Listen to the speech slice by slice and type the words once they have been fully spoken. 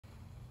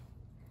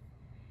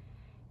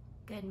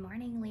Good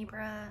morning,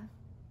 Libra.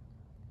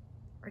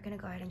 We're gonna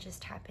go ahead and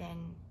just tap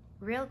in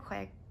real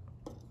quick,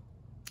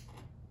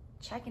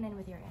 checking in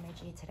with your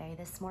energy today,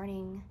 this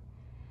morning.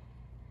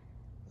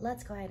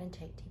 Let's go ahead and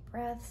take deep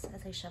breaths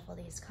as I shuffle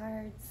these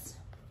cards.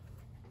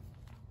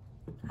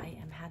 I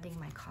am having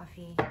my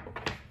coffee.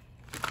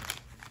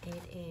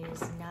 It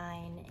is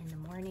 9 in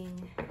the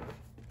morning,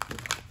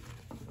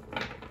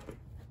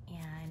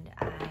 and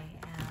I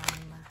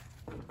am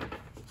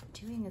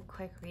doing a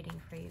quick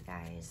reading for you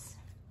guys.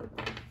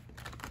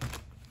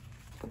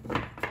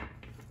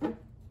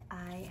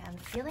 I am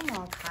feeling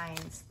all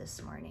kinds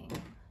this morning.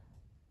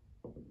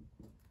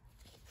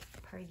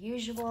 Per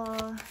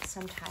usual,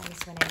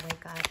 sometimes when I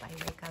wake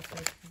up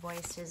with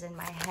voices in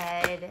my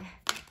head,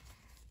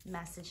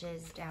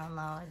 messages,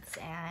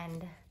 downloads,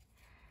 and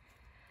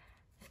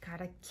I've got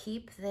to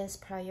keep this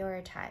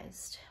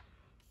prioritized.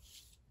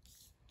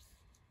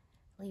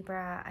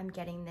 Libra, I'm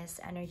getting this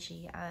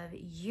energy of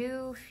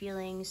you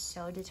feeling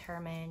so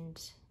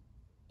determined,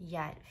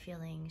 yet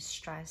feeling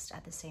stressed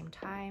at the same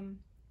time.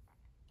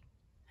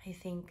 I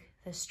think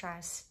the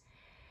stress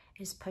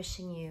is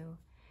pushing you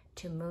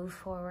to move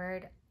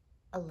forward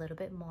a little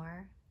bit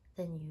more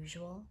than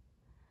usual.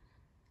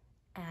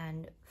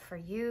 And for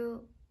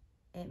you,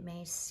 it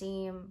may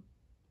seem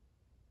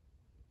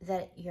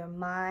that your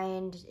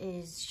mind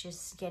is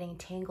just getting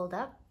tangled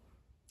up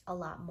a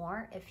lot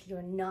more if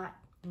you're not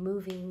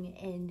moving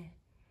in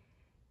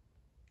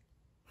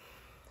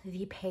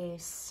the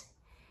pace,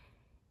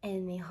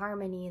 in the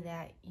harmony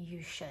that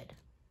you should.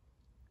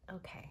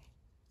 Okay.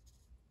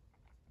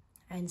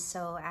 And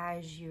so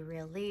as you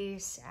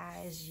release,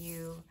 as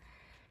you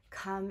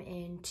come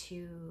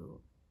into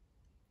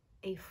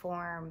a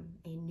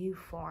new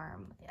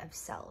form of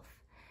self,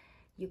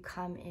 you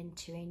come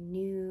into a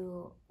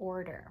new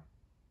order.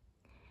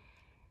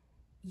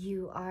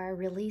 You are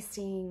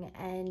releasing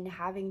and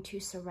having to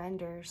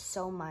surrender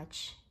so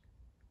much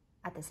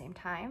at the same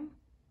time.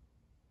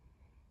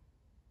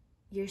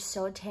 You're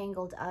so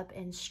tangled up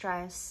in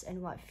stress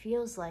and what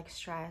feels like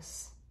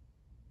stress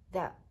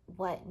that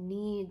what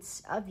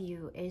needs of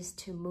you is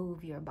to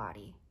move your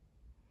body.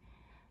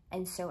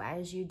 And so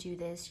as you do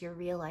this, you're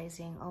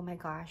realizing, oh my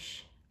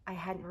gosh, I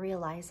hadn't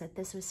realized that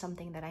this was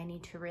something that I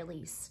need to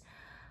release.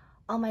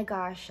 Oh my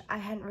gosh, I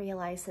hadn't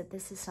realized that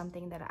this is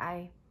something that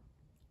I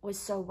was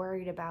so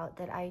worried about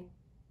that I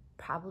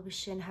probably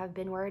shouldn't have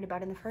been worried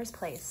about in the first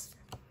place.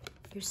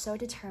 You're so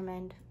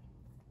determined.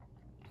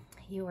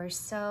 You are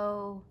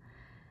so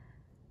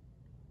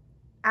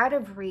out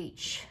of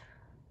reach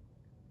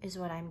is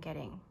what I'm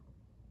getting.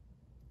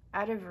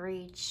 Out of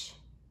reach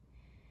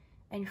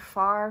and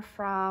far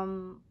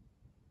from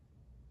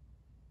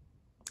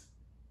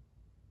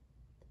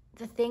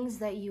the things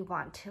that you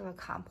want to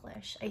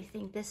accomplish. I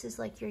think this is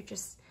like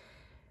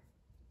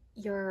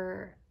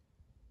you're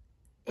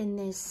in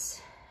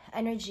this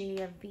energy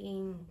of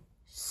being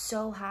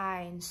so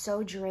high and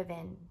so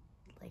driven.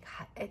 Like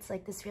it's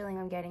like this feeling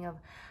I'm getting of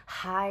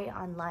high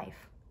on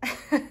life.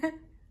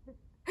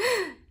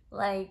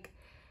 Like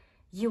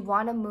you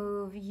want to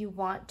move, you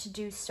want to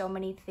do so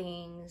many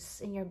things,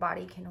 and your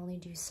body can only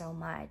do so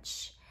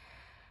much.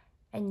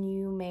 And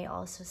you may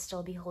also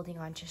still be holding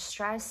on to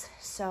stress.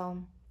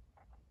 So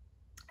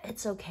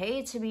it's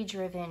okay to be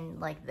driven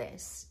like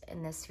this,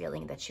 in this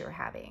feeling that you're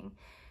having.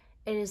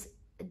 It is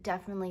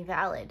definitely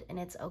valid and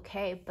it's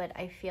okay, but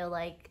I feel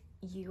like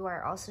you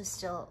are also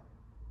still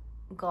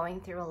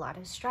going through a lot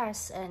of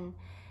stress. And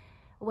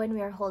when we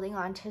are holding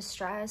on to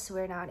stress,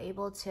 we're not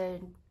able to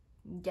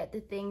get the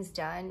things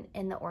done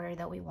in the order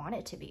that we want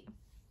it to be.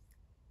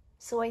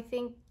 So I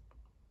think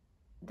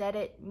that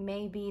it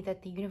may be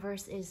that the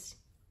universe is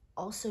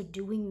also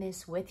doing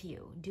this with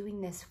you, doing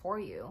this for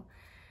you,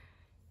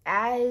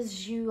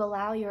 as you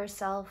allow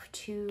yourself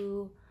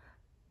to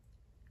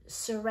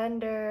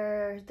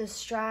surrender the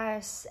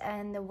stress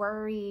and the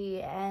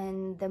worry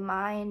and the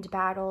mind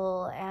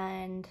battle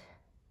and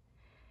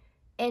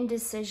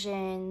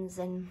indecisions.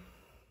 And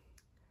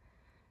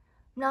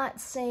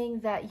not saying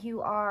that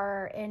you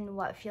are in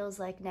what feels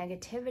like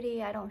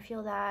negativity. I don't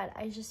feel that.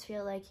 I just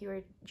feel like you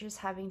are just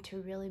having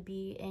to really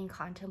be in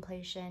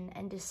contemplation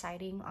and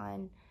deciding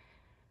on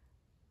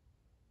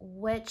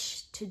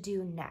which to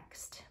do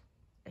next,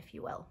 if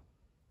you will.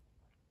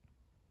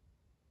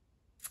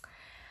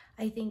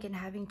 I think in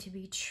having to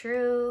be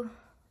true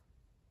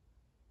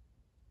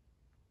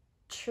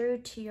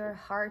to your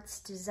heart's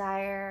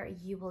desire,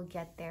 you will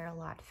get there a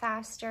lot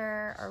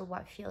faster, or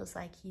what feels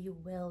like you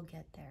will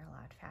get there a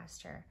lot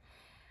faster.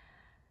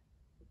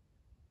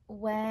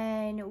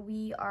 When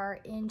we are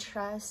in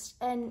trust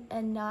and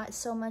not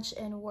so much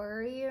in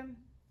worry,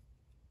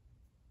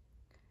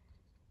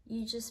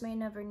 you just may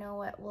never know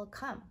what will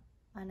come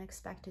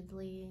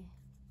unexpectedly.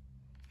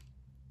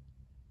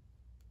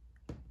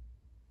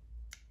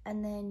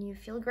 And then you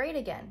feel great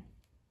again.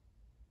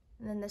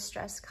 And then the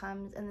stress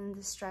comes, and then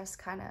the stress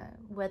kind of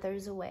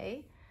withers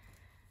away.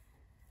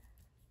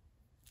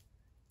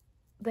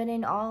 But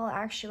in all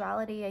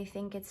actuality, I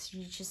think it's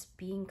you just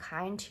being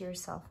kind to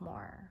yourself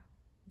more,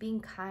 being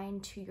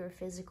kind to your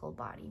physical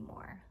body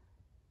more.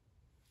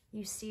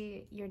 You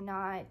see, you're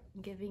not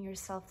giving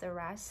yourself the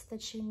rest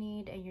that you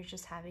need, and you're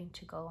just having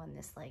to go on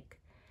this like,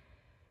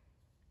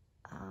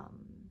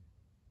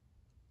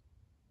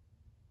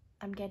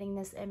 I'm getting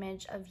this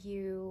image of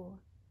you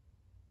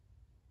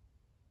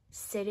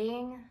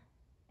sitting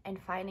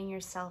and finding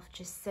yourself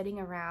just sitting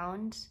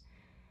around,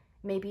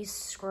 maybe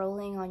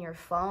scrolling on your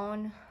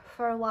phone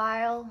for a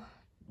while.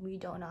 We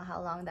don't know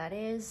how long that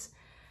is.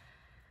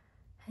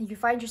 You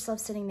find yourself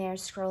sitting there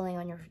scrolling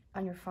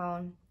on your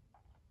phone,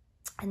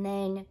 and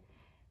then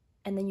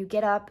you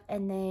get up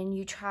and then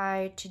you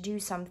try to do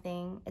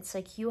something. It's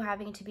like you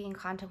having to be in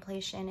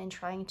contemplation and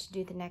trying to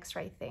do the next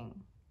right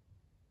thing.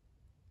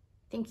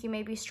 I think you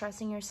may be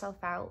stressing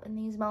yourself out in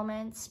these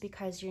moments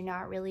because your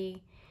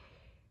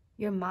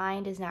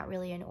mind is not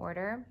really in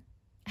order.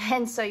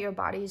 And so your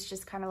body is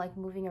just kind of like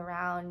moving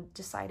around,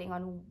 deciding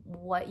on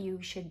what you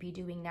should be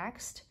doing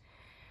next.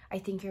 I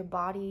think your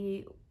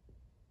body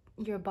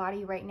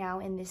right now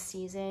in this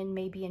season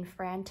may be in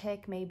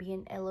frantic, maybe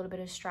in a little bit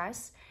of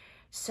stress.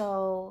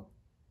 So,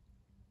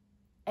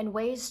 and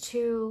ways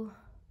to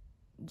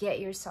get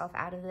yourself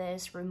out of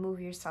this,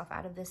 remove yourself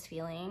out of this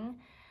feeling.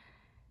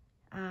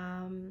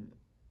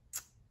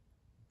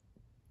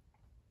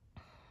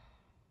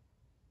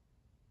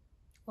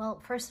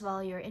 Well, first of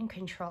all, you're in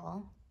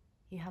control.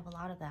 You have a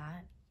lot of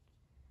that.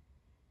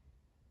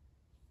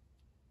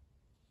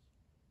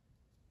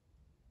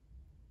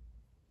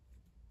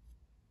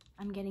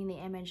 I'm getting the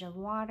image of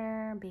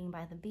water, being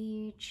by the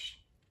beach,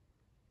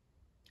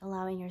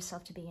 allowing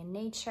yourself to be in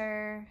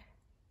nature,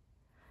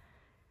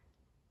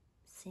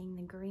 seeing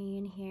the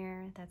green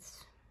here.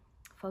 That's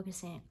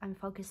focusing. I'm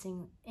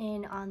focusing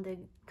in on the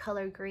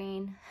color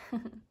green.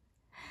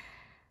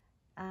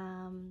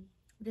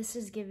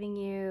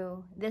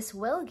 This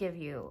will give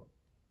you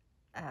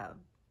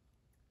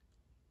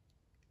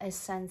a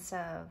sense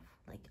of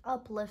like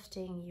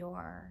uplifting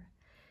your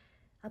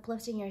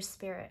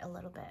spirit a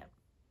little bit.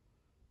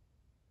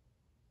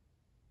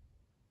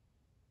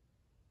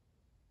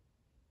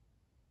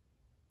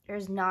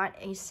 There's not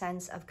a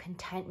sense of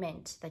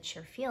contentment that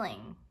you're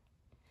feeling.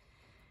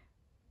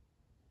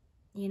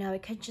 You know,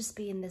 it could just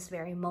be in this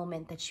very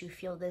moment that you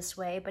feel this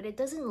way, but it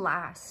doesn't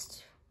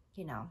last,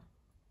 you know.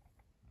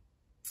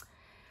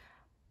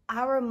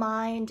 Our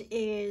mind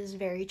is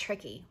very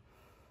tricky.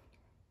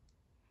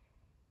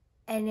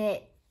 And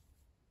it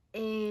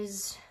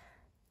is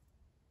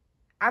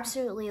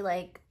absolutely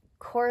like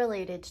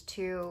correlated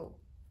to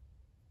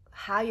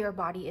how your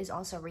body is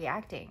also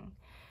reacting.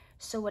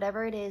 So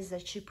whatever it is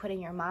that you put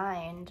in your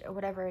mind, or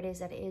whatever it is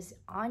that is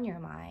on your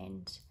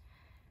mind,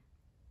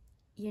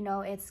 you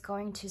know, it's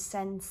going to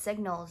send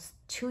signals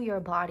to your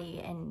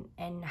body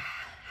and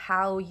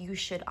how you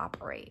should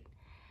operate.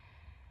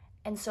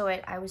 And so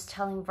I was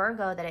telling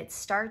Virgo that it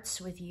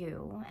starts with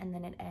you and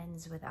then it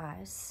ends with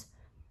us.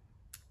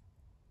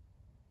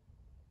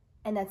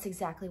 And that's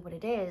exactly what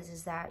it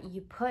is that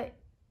you put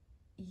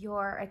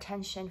your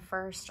attention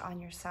first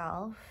on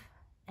yourself,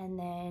 and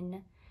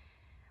then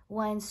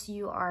once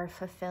you are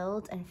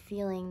fulfilled and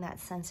feeling that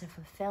sense of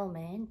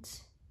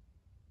fulfillment,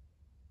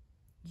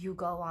 you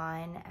go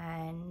on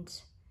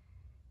and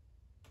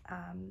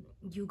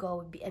you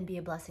go and be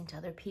a blessing to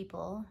other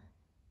people.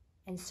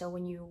 And so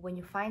when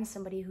you find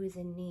somebody who's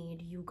in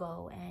need, you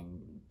go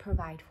and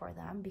provide for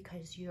them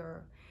because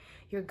you're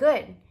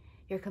good,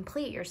 you're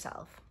complete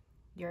yourself,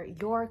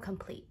 you're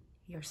complete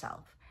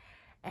yourself.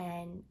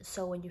 And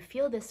so when you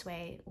feel this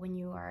way, when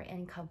you are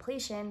in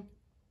completion,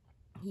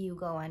 you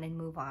go on and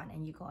move on,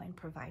 and you go and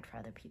provide for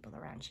other people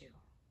around you.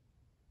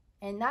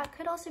 And that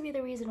could also be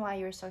the reason why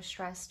you're so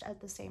stressed at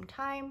the same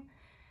time,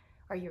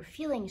 or you're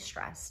feeling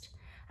stressed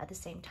at the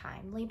same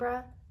time,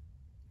 Libra,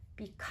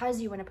 because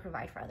you want to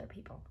provide for other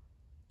people.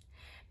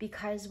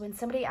 Because when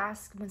somebody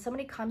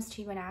comes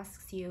to you and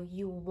asks you,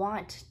 you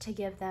want to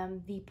give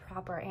them the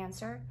proper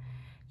answer.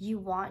 You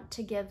want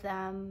to give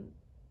them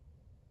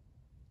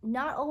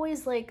not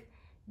always like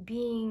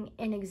being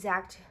an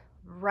exact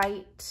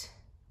right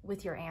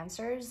with your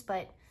answers,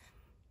 but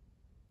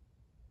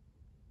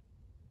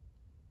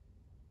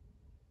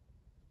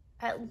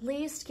at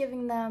least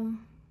giving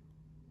them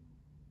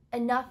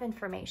enough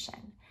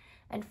information.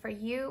 And for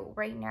you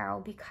right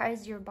now,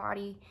 because your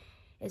body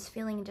is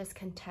feeling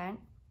discontent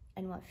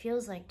and what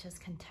feels like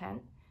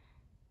discontent,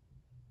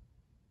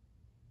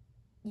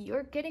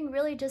 you're getting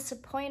really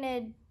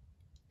disappointed,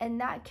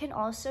 and that can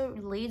also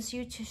leads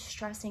you to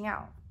stressing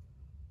out.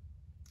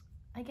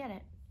 I get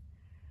it.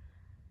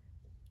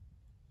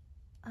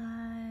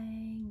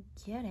 I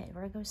get it.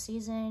 Virgo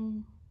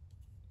season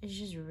is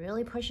just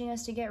really pushing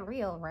us to get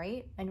real,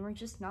 right? And we're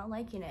just not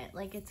liking it.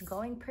 Like, it's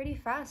going pretty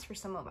fast for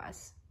some of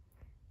us.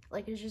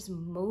 Like, it's just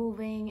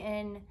moving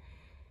in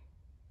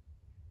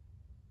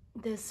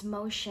this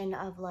motion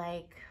of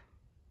like,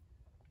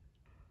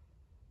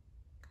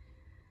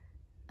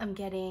 I'm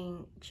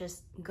getting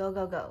just go,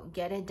 go, go,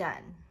 get it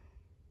done.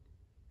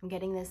 I'm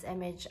getting this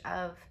image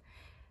of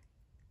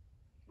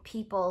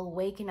people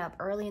waking up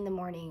early in the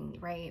morning,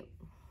 right?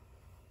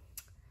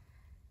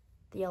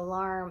 The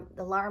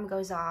alarm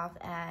goes off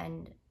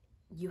and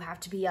you have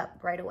to be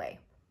up right away.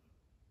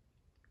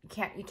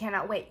 You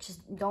cannot wait.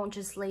 Don't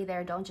just lay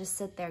there. Don't just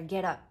sit there.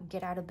 Get up,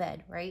 get out of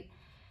bed, right?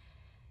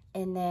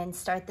 And then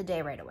start the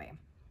day right away.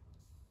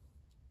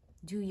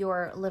 Do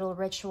your little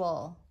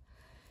ritual.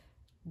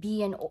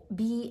 Be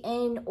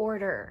in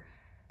order.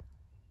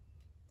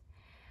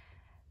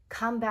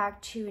 Come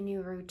back to a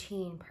new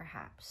routine,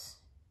 perhaps.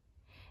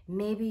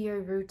 Maybe your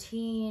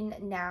routine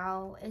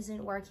now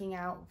isn't working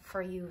out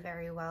for you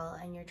very well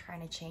and you're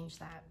trying to change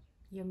that.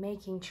 You're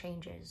making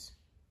changes.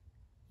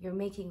 You're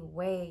making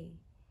way.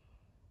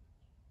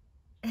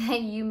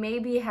 And you may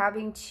be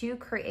having to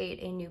create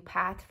a new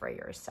path for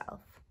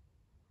yourself.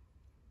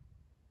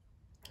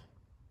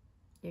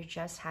 You're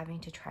just having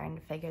to try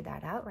and figure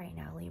that out right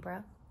now,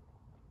 Libra.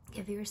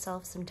 Give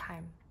yourself some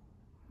time.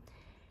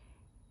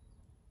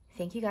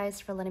 Thank you guys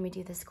for letting me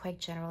do this quick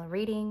general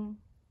reading.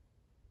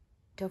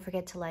 Don't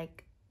forget to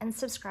like and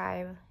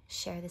subscribe.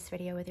 Share this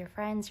video with your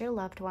friends, your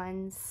loved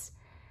ones.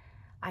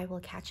 I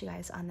will catch you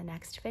guys on the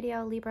next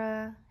video,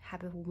 Libra.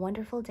 Have a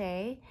wonderful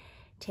day.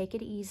 Take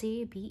it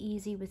easy. Be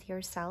easy with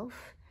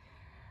yourself.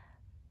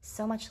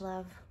 So much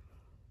love.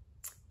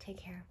 Take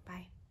care.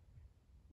 Bye.